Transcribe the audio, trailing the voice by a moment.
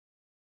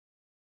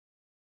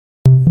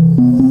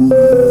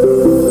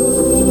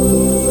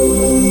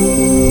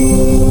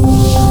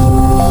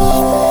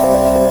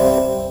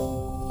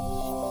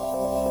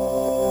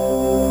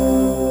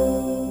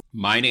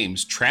My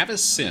name's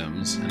Travis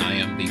Sims, and I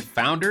am the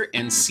founder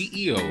and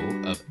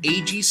CEO of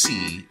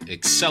AGC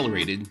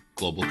Accelerated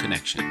Global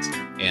Connections.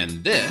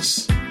 And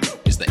this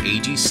is the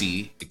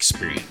AGC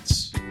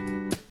Experience.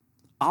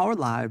 Our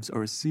lives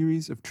are a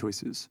series of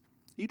choices.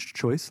 Each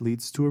choice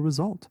leads to a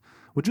result.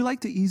 Would you like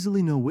to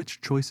easily know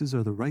which choices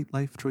are the right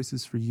life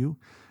choices for you?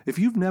 If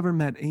you've never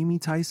met Amy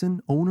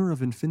Tyson, owner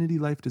of Infinity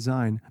Life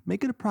Design,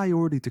 make it a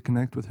priority to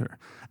connect with her.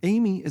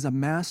 Amy is a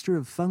master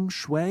of Feng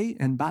Shui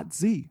and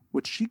Bat-Zi,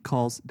 which she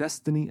calls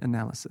destiny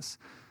analysis.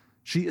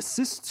 She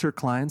assists her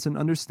clients in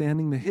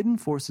understanding the hidden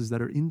forces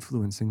that are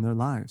influencing their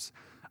lives.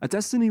 A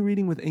destiny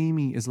reading with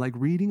Amy is like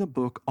reading a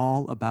book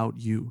all about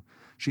you.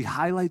 She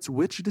highlights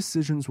which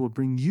decisions will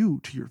bring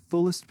you to your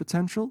fullest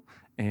potential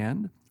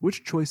and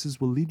which choices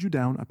will lead you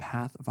down a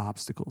path of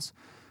obstacles.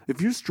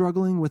 If you're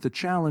struggling with a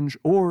challenge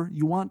or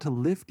you want to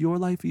lift your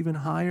life even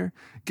higher,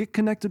 get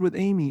connected with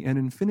Amy and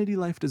Infinity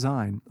Life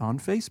Design on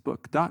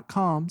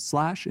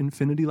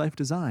Facebook.com/Infinity Life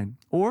Design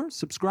or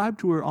subscribe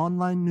to her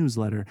online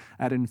newsletter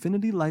at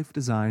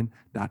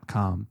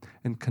InfinityLifeDesign.com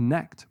and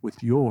connect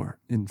with your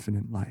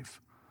infinite life.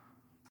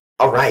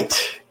 All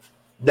right.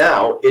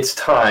 Now it's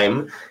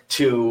time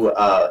to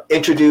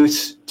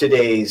introduce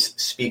today's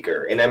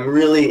speaker, and I'm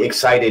really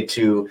excited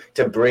to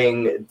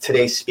bring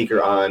today's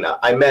speaker on.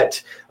 I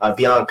met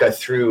Bianca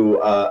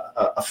through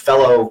a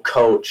fellow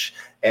coach,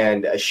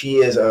 and she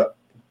is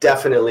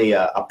definitely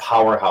a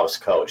powerhouse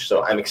coach.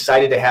 So I'm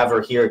excited to have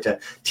her here to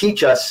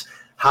teach us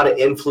how to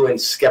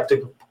influence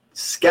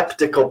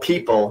skeptical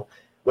people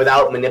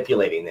without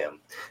manipulating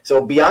them.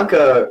 So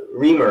Bianca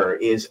Riemer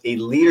is a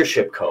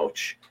leadership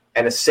coach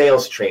and a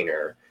sales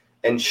trainer,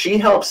 and she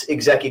helps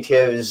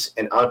executives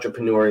and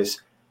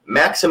entrepreneurs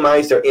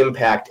maximize their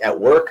impact at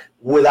work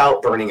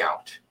without burning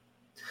out.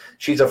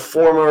 She's a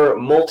former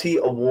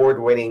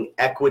multi-award-winning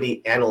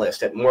equity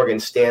analyst at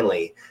Morgan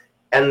Stanley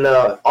and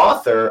the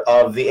author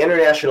of the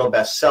international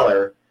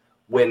bestseller,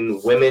 When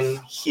Women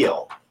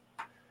Heal.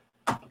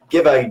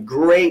 Give a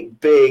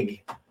great,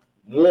 big,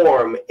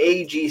 warm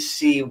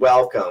AGC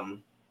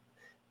welcome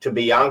to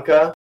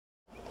Bianca.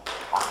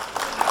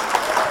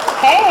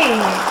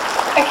 Hey,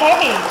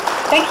 okay.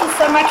 Thank you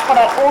so much for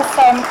that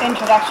awesome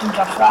introduction,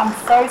 Joshua. I'm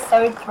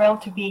so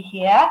thrilled to be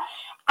here.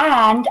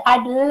 And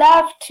I'd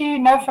love to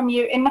know from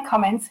you in the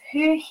comments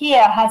who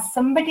here has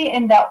somebody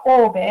in their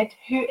orbit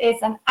who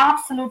is an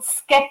absolute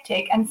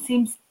skeptic and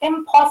seems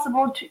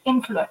impossible to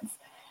influence.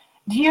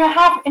 Do you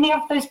have any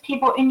of those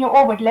people in your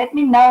orbit? Let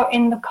me know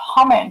in the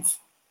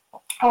comments.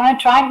 I want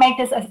to try and make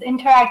this as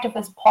interactive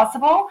as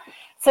possible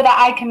so that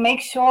I can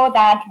make sure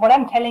that what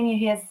I'm telling you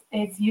here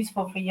is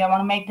useful for you. I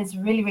want to make this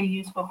really, really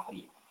useful for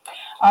you.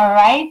 All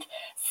right.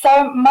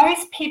 So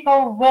most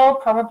people will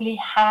probably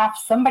have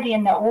somebody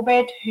in their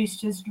orbit who's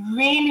just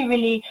really,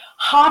 really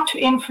hard to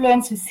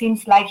influence, who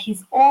seems like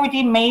he's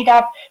already made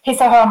up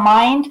his or her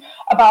mind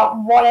about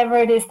whatever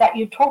it is that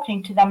you're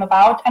talking to them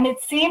about. And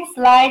it seems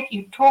like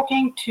you're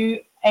talking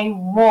to a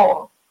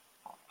wall,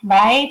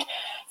 right?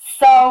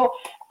 So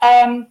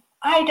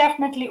I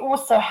definitely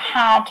also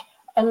had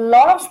a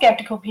lot of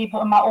skeptical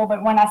people in my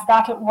orbit when I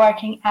started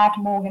working at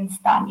Morgan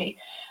Stanley.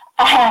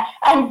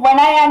 And when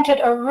I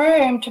entered a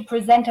room to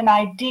present an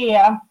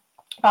idea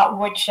about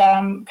which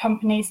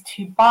companies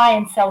to buy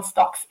and sell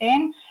stocks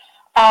in,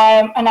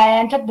 and I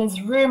entered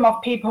this room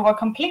of people who were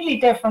completely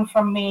different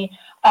from me,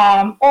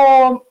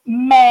 all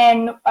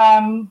men,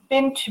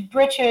 been to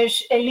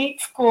British elite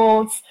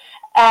schools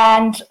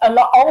and a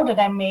lot older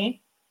than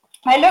me.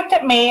 I looked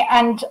at me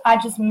and I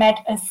just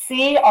met a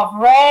sea of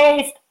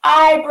raised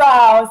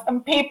eyebrows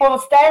and people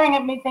staring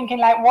at me thinking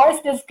like, what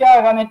is this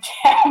girl going to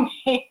tell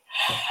me?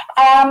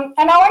 And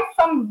I went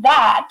from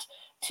that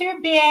to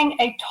being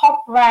a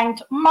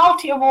top-ranked,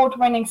 multi-award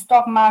winning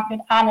stock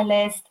market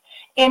analyst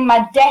in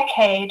my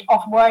decade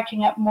of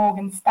working at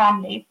Morgan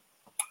Stanley,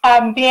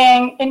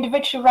 being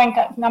individually ranked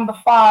at number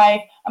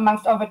 5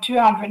 amongst over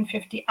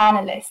 250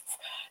 analysts.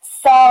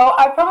 So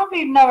I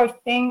probably know a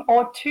thing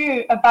or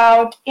two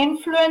about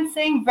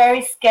influencing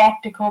very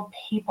skeptical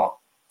people.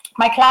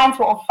 My clients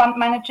were all fund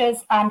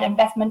managers and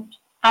investment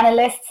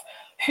analysts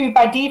who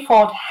by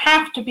default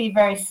have to be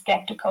very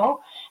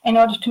skeptical in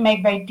order to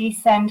make very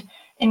decent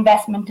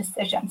investment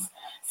decisions.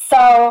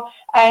 So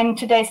in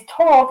today's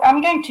talk,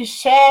 I'm going to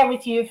share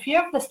with you a few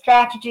of the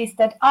strategies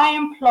that I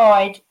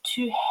employed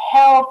to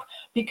help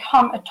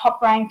become a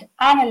top-ranked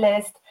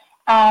analyst,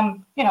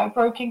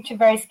 broking to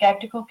very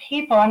skeptical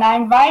people. And I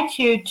invite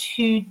you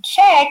to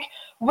check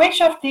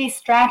which of these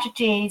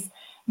strategies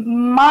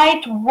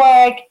might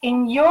work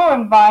in your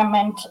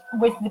environment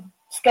with the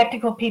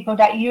skeptical people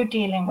that you're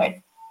dealing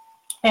with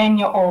in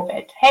your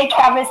orbit. Hey,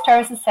 Travis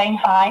is saying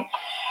hi.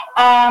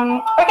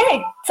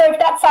 Okay, so if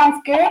that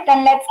sounds good,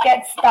 then let's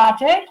get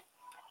started.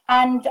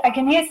 And I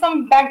can hear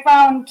some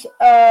background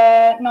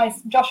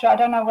noise. Joshua, I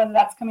don't know whether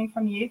that's coming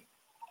from you.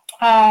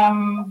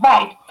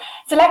 Right,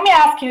 so let me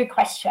ask you a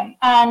question.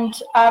 And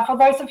for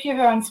those of you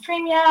who are on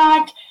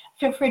StreamYard,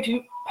 feel free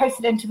to post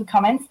it into the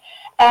comments.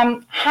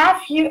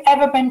 Have you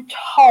ever been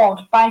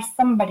told by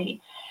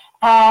somebody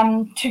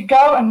to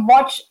go and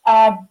watch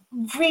a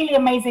really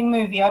amazing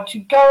movie, or to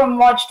go and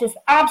watch this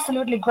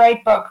absolutely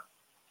great book,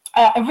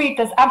 read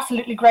this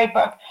absolutely great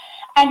book,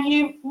 and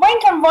you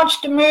went and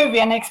watched the movie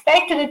and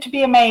expected it to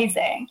be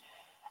amazing,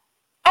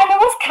 and it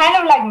was kind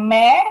of like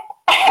meh.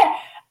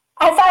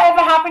 Has that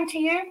ever happened to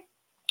you?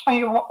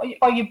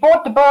 Or you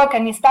bought the book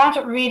and you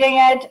started reading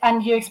it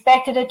and you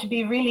expected it to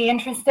be really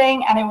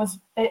interesting, and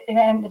it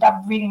ended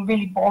up reading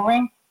really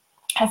boring?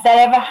 Has that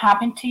ever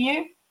happened to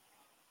you?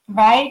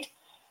 Right?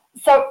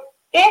 So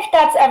if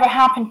that's ever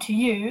happened to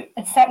you,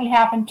 it certainly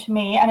happened to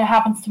me, and it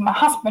happens to my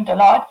husband a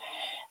lot,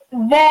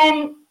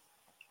 then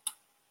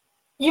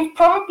you've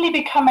probably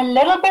become a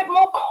little bit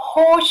more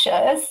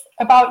cautious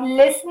about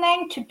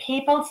listening to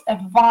people's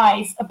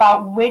advice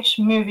about which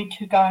movie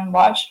to go and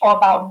watch, or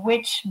about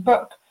which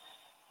book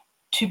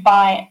to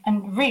buy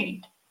and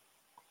read,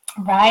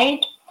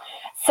 right?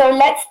 So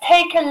let's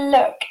take a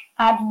look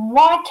at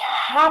what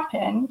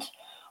happened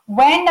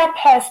when that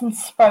person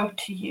spoke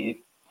to you,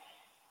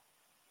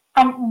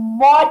 and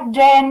what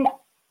then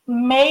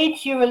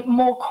made you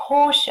more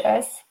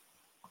cautious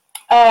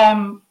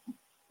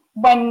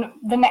when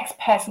the next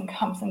person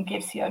comes and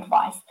gives you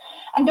advice.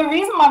 And the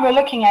reason why we're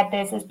looking at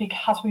this is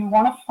because we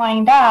want to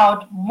find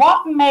out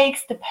what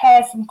makes the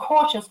person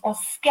cautious or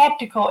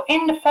skeptical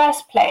in the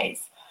first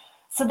place,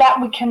 so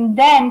that we can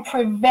then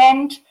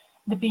prevent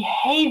the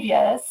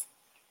behaviors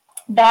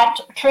that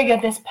trigger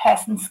this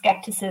person's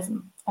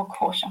skepticism or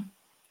caution.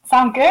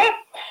 Sound good?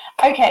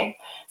 Okay,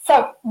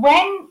 so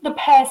when the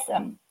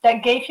person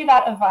that gave you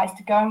that advice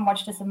to go and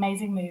watch this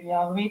amazing movie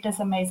or read this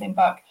amazing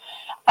book,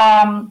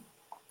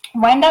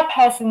 when that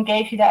person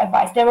gave you that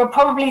advice, they were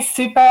probably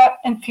super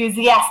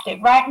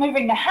enthusiastic, right?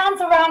 Moving their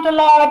hands around a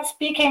lot,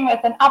 speaking with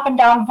an up and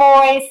down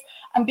voice,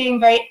 and being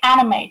very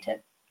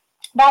animated.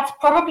 That's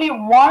probably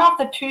one of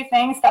the two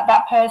things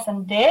that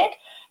person did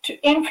to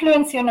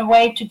influence you in a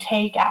way to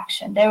take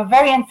action. They were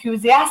very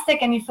enthusiastic,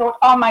 and you thought,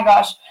 oh my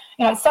gosh,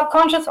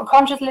 subconscious or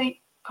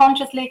consciously,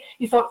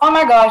 you thought, oh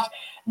my gosh,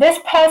 this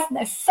person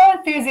is so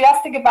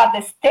enthusiastic about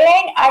this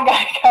thing, I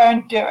gotta go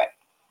and do it,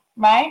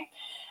 right?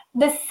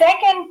 The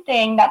second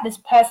thing that this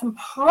person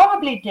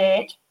probably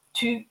did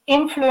to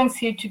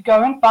influence you to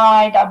go and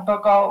buy that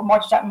book or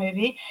watch that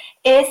movie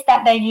is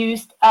that they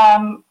used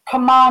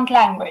command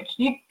language.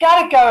 You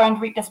gotta go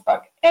and read this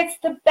book. It's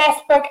the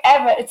best book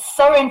ever. It's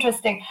so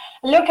interesting.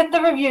 Look at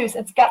the reviews.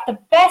 It's got the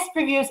best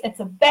reviews. It's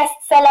a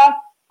bestseller,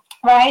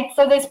 right?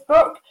 So this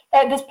book,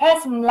 this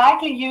person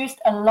likely used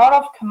a lot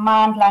of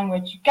command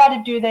language. You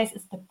gotta do this.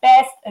 It's the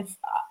best.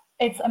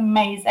 It's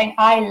amazing.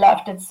 I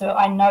loved it, so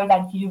I know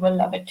that you will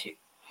love it too.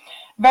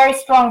 Very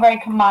strong, very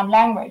command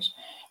language.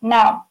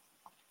 Now,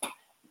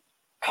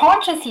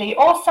 consciously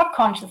or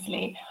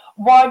subconsciously,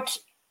 what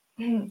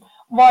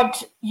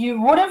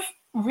you would have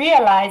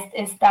realized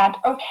is that,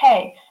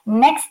 okay,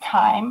 next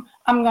time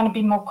I'm going to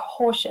be more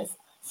cautious.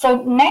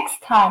 So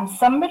next time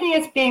somebody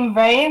is being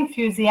very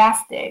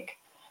enthusiastic,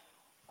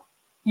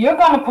 you're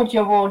going to put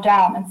your wall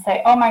down and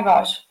say, oh my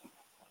gosh,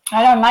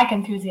 I don't like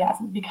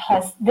enthusiasm,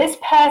 because this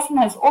person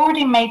has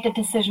already made the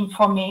decision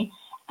for me,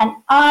 and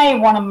I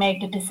want to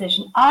make the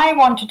decision. I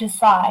want to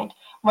decide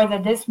whether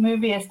this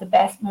movie is the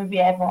best movie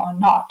ever or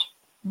not,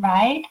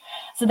 right?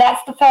 So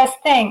that's the first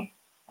thing.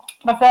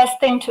 The first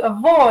thing to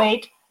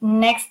avoid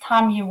next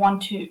time you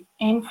want to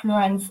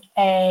influence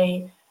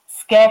a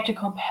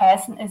skeptical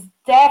person is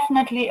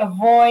definitely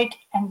avoid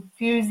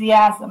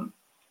enthusiasm.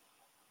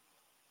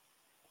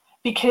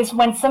 Because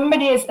when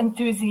somebody is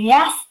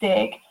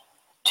enthusiastic,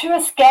 to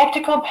a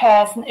skeptical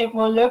person, it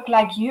will look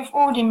like you've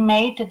already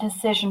made the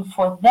decision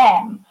for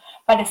them.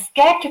 But a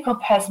skeptical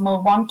person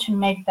will want to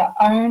make their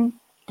own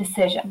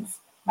decisions,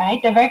 right?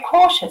 They're very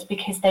cautious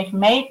because they've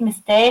made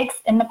mistakes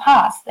in the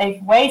past.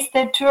 They've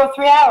wasted 2 or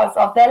 3 hours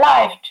of their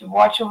life to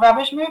watch a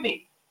rubbish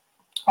movie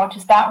or to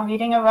start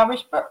reading a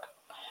rubbish book.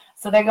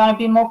 So they're going to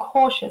be more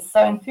cautious.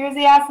 So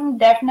enthusiasm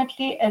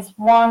definitely is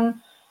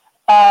one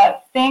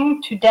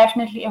thing to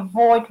definitely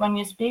avoid when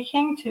you're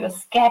speaking to a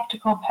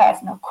skeptical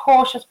person, a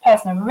cautious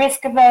person, a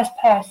risk-averse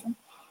person,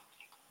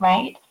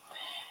 right?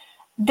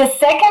 The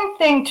second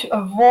thing to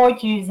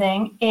avoid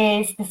using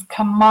is this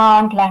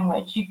command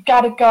language. You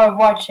got to go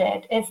watch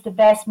it. It's the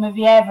best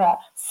movie ever.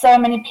 So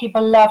many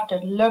people loved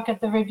it. Look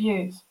at the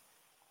reviews.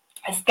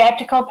 A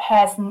skeptical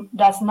person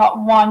does not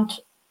want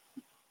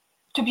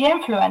to be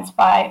influenced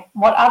by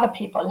what other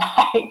people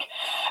like,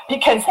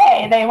 because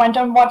hey, they went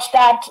and watched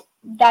that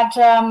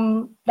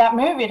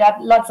movie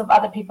that lots of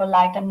other people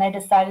liked, and they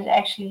decided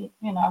actually,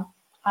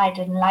 I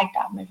didn't like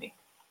that movie.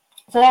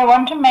 So they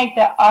want to make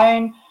their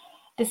own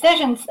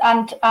decisions,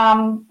 and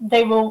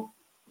their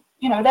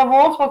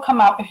walls will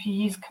come up if you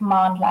use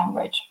command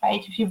language,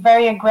 right? If you're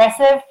very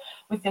aggressive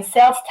with your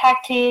sales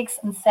tactics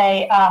and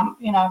say,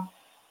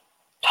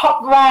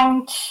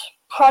 top-ranked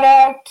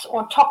product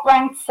or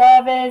top-ranked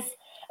service,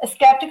 a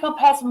skeptical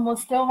person will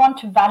still want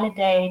to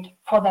validate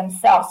for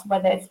themselves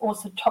whether it's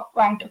also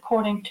top-ranked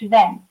according to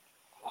them.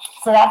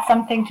 So that's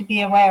something to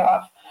be aware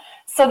of.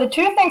 So the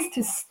two things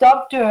to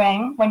stop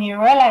doing when you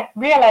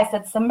realize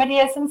that somebody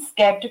is in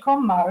skeptical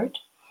mode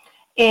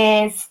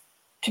is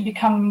to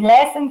become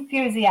less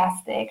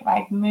enthusiastic,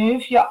 right?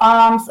 Move your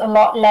arms a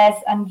lot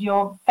less and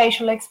your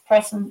facial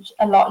expressions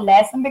a lot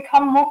less and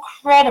become more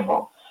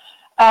credible.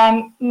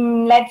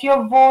 Let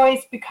your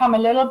voice become a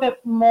little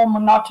bit more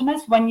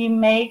monotonous when you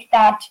make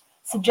that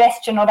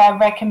suggestion or that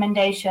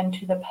recommendation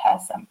to the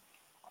person.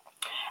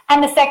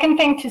 And the second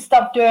thing to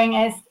stop doing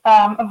is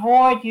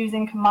avoid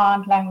using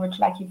command language,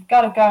 like you've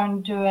got to go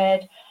and do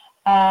it,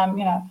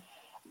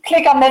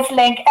 click on this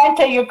link,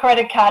 enter your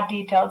credit card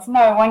details.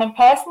 No, when a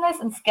person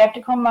is in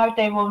skeptical mode,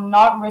 they will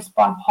not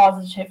respond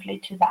positively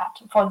to that.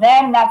 For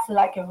them, that's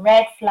like a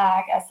red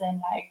flag, as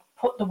in like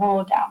put the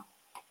wall down.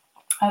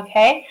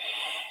 Okay.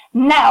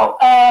 Now,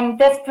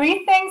 there's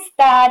 3 things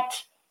that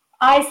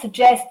I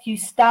suggest you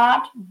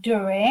start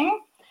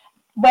doing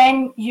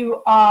when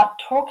you are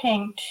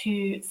talking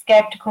to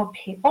skeptical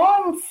people,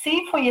 and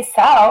see for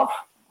yourself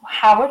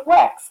how it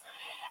works.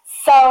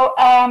 So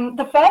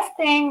the first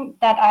thing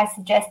that I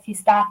suggest you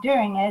start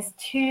doing is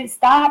to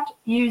start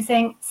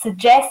using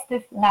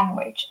suggestive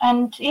language.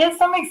 And here's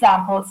some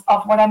examples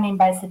of what I mean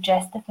by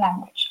suggestive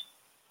language.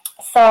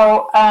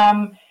 So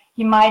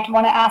you might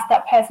want to ask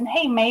that person,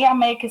 hey, may I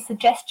make a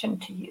suggestion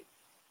to you?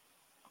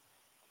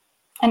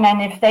 And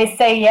then if they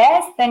say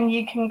yes, then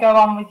you can go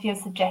on with your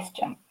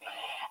suggestion.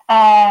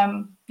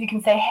 You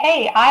can say,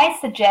 hey, I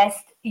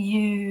suggest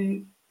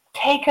you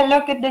take a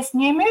look at this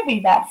new movie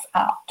that's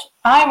out.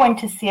 I went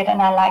to see it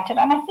and I liked it,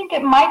 and I think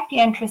it might be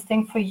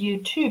interesting for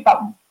you too, but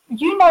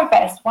you know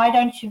best. Why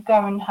don't you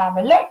go and have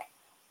a look?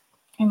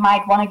 You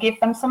might want to give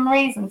them some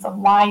reasons of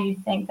why you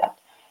think that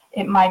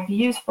it might be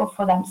useful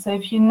for them. So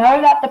if you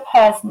know that the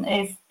person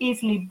is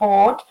easily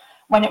bored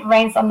when it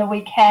rains on the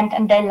weekend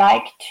and they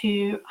like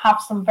to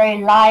have some very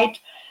light,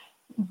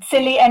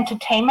 silly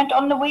entertainment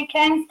on the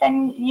weekends,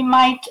 then you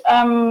might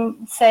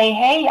say,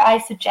 hey, I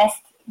suggest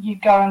you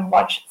go and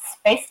watch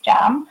Space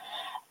Jam.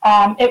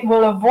 It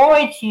will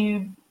avoid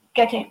you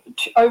getting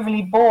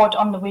overly bored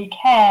on the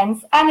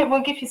weekends, and it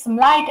will give you some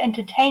light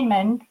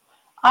entertainment.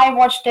 I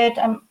watched it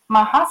and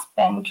my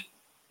husband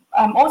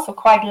also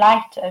quite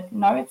liked it.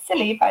 It's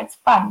silly, but it's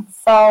fun.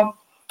 So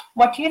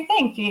what do you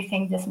think? Do you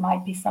think this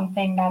might be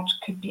something that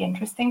could be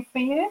interesting for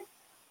you?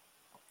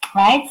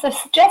 Right? So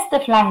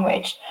suggestive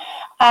language.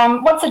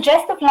 What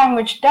suggestive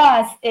language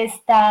does is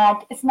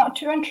that it's not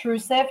too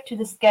intrusive to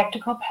the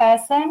skeptical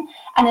person,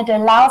 and it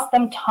allows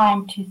them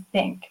time to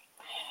think.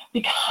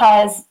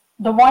 Because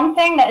the one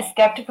thing that a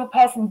skeptical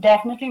person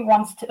definitely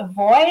wants to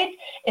avoid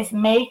is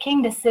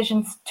making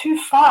decisions too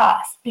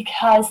fast,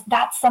 because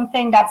that's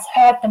something that's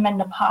hurt them in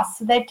the past.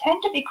 So they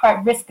tend to be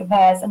quite risk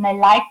averse, and they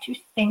like to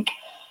think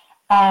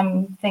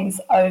things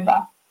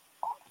over.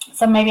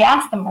 So maybe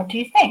ask them, what do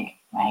you think?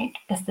 Right?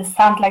 Does this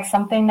sound like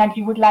something that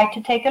you would like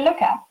to take a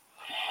look at?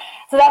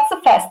 So that's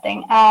the first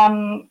thing.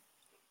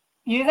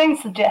 Using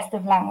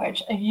suggestive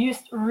language.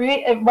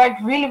 It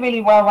worked really,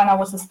 really well when I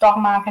was a stock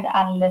market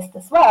analyst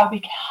as well,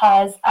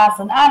 because as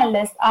an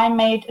analyst, I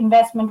made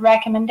investment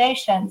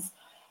recommendations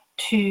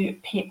to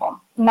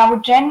people. And I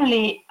would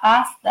generally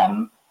ask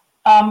them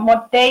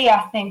what they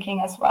are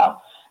thinking as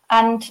well.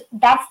 And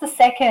that's the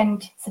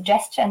second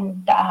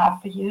suggestion that I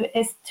have for you,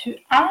 is to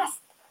ask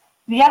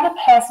the other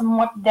person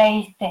what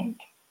they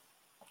think.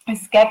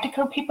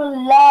 Skeptical people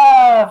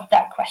love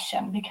that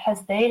question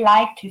because they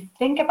like to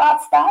think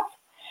about stuff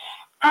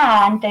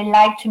and they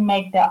like to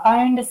make their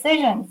own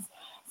decisions.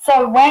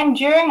 So when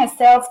during a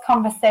sales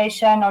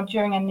conversation or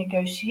during a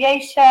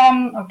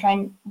negotiation, or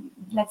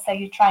let's say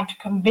you're trying to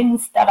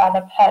convince that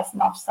other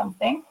person of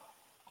something,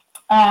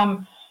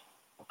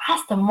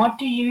 ask them, what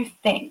do you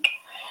think?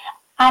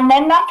 And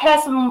then that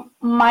person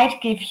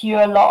might give you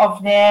a lot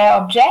of their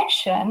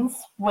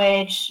objections,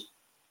 which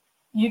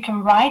you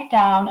can write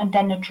down and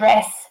then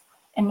address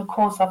in the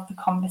course of the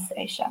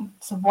conversation.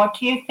 So what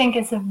do you think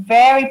is a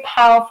very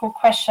powerful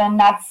question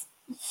that's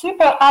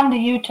super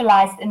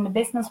underutilized in the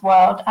business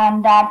world,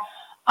 and that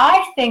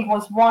I think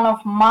was one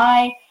of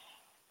my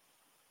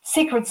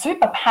secret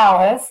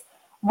superpowers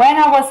when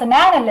I was an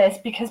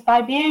analyst, because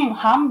by being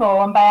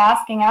humble and by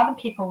asking other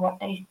people what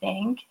they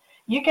think,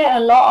 you get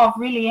a lot of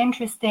really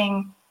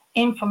interesting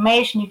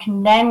information. You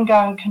can then go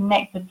and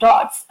connect the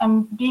dots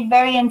and be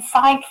very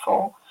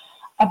insightful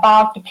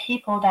about the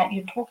people that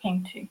you're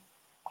talking to,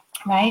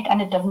 right?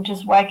 And it doesn't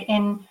just work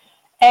in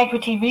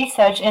equity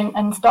research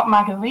and stock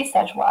market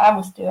research, what I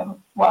was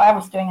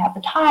doing at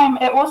the time.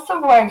 It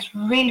also works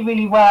really,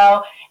 really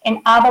well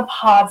in other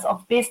parts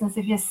of business.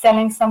 If you're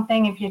selling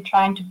something, if you're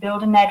trying to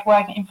build a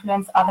network and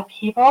influence other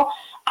people,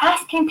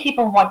 asking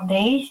people what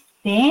they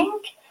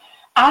think,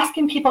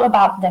 asking people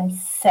about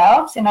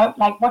themselves,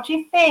 like, what do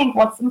you think?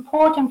 What's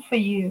important for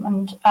you?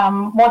 And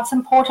what's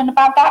important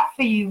about that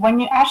for you? When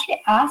you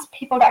actually ask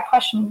people that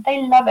question,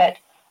 they love it.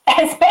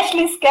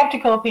 Especially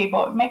skeptical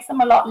people. It makes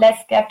them a lot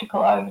less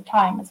skeptical over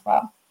time as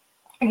well,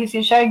 because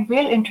you're showing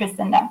real interest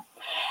in them.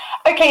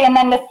 Okay, and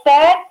then the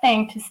third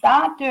thing to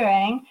start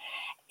doing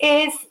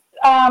is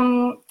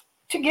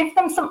to give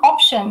them some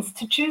options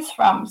to choose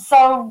from.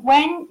 So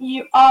when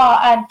you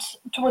are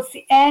towards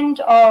the end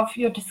of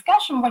your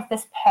discussion with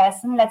this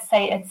person, let's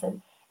say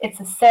it's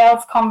a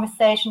sales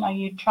conversation, are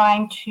you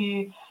trying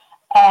to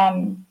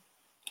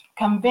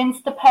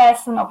convince the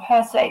person or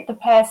persuade the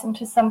person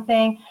to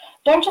something?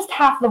 Don't just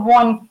have the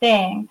one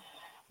thing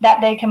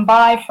that they can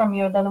buy from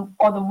you,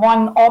 or the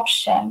one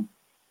option,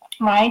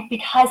 right?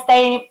 Because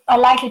they are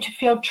likely to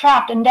feel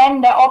trapped, and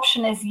then their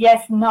option is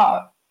yes,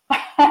 no.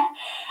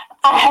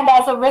 And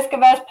as a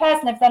risk-averse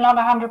person, if they're not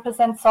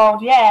 100%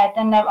 sold yet,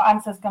 then their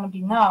answer is going to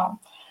be no.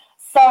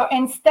 So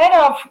instead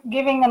of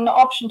giving them the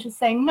option to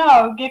say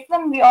no, give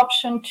them the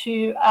option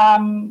to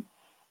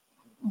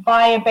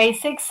buy a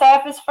basic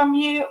service from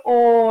you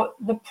or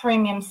the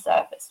premium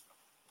service.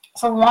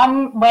 So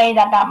one way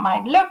that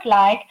might look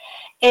like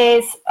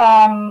is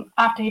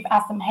after you've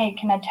asked them, hey,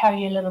 can I tell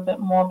you a little bit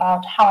more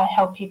about how I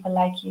help people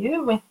like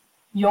you with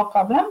your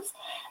problems?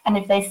 And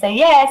if they say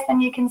yes,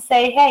 then you can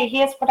say, hey,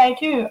 here's what I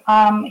do.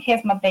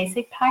 Here's my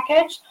basic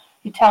package.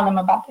 You tell them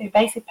about the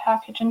basic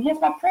package, and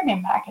here's my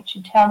premium package.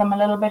 You tell them a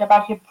little bit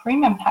about your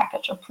premium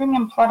package or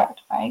premium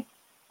product, right?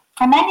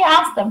 And then you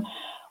ask them,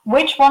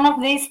 which one of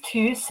these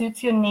two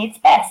suits your needs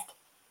best,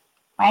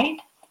 right?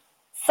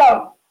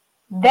 So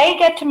they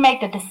get to make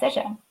the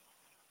decision.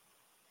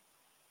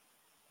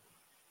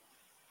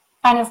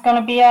 And it's going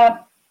to be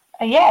a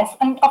yes.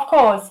 And of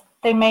course,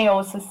 they may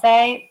also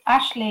say,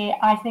 actually,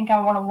 I think I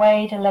want to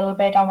wait a little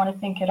bit. I want to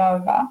think it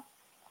over.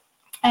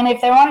 And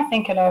if they want to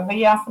think it over,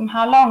 you ask them,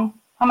 how long?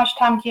 How much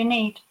time do you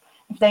need?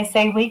 If they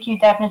say a week, you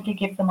definitely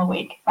give them a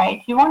week,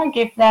 right? You want to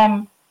give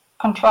them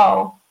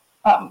control,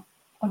 or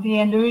the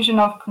illusion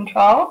of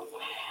control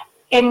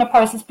in the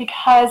process,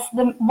 because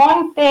the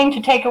one thing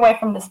to take away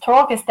from this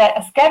talk is that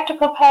a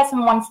skeptical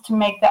person wants to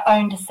make their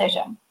own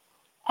decision,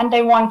 and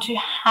they want to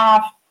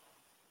have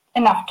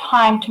enough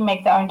time to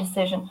make their own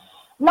decision.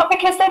 Not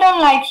because they don't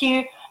like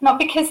you, not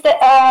because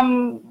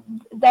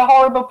they're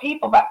horrible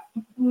people, but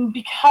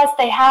because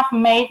they have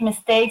made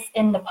mistakes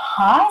in the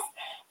past.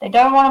 They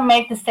don't want to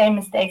make the same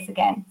mistakes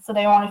again. So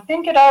they want to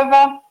think it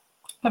over.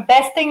 The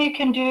best thing you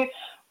can do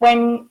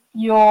when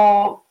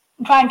you're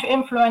trying to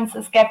influence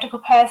a skeptical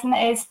person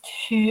is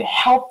to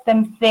help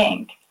them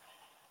think.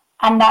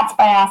 And that's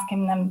by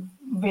asking them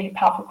really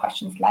powerful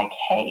questions like,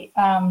 hey,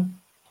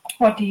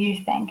 what do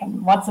you think?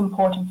 And what's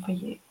important for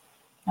you?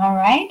 All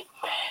right.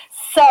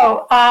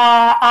 So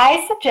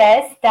I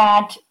suggest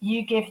that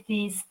you give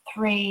these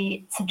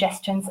 3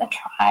 suggestions a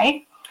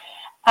try.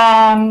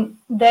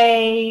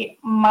 They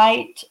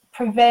might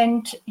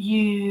prevent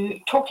you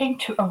talking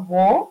to a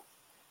wall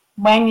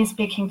when you're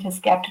speaking to a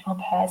skeptical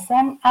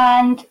person,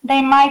 and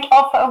they might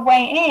offer a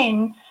way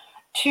in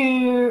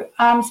to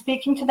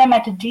speaking to them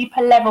at a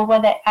deeper level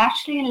where they're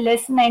actually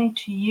listening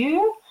to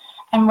you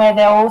and where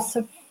they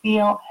also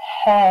feel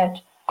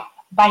heard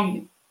by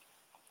you.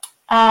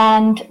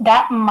 And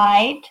that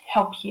might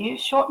help you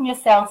shorten your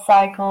sales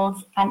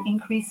cycles and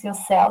increase your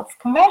sales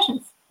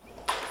conversions.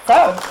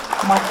 So,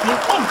 what do you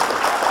think?